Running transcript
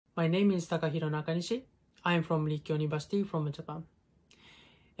My name is Takahiro Nakanishi. I am from Rikkyo University from Japan.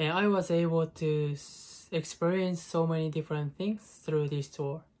 And I was able to experience so many different things through this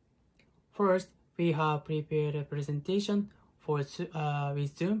tour. First, we have prepared a presentation with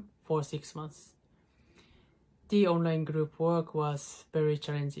Zoom for 6 months. The online group work was very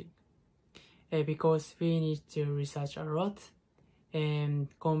challenging because we need to research a lot and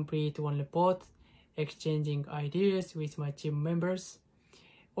complete one report, exchanging ideas with my team members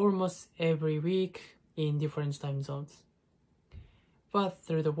almost every week in different time zones. But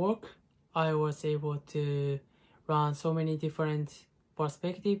through the work, I was able to learn so many different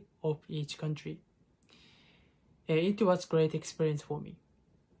perspectives of each country. It was a great experience for me.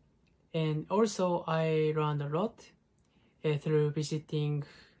 And also I learned a lot through visiting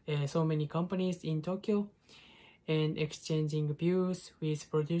so many companies in Tokyo and exchanging views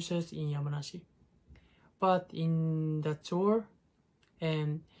with producers in Yamanashi. But in the tour,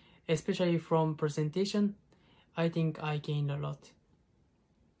 and especially from presentation, I think I gained a lot.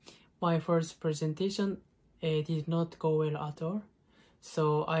 My first presentation did not go well at all,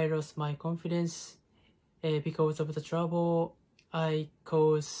 so I lost my confidence because of the trouble I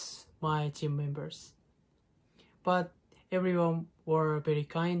caused my team members. But everyone were very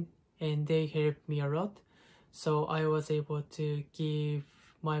kind and they helped me a lot, so I was able to give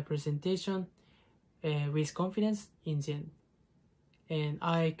my presentation with confidence in the end, and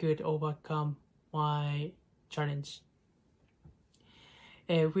I could overcome my challenge.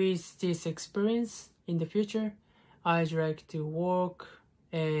 With this experience in the future, I'd like to work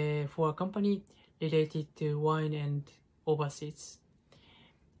for a company related to wine and overseas.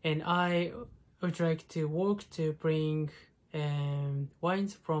 And I would like to work to bring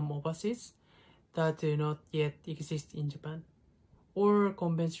wines from overseas that do not yet exist in Japan, or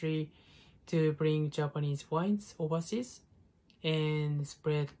conversely to bring Japanese wines overseas and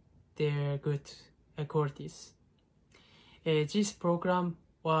spread their good qualities. This program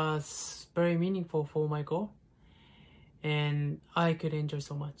was very meaningful for my goal, and I could enjoy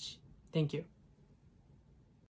so much. Thank you.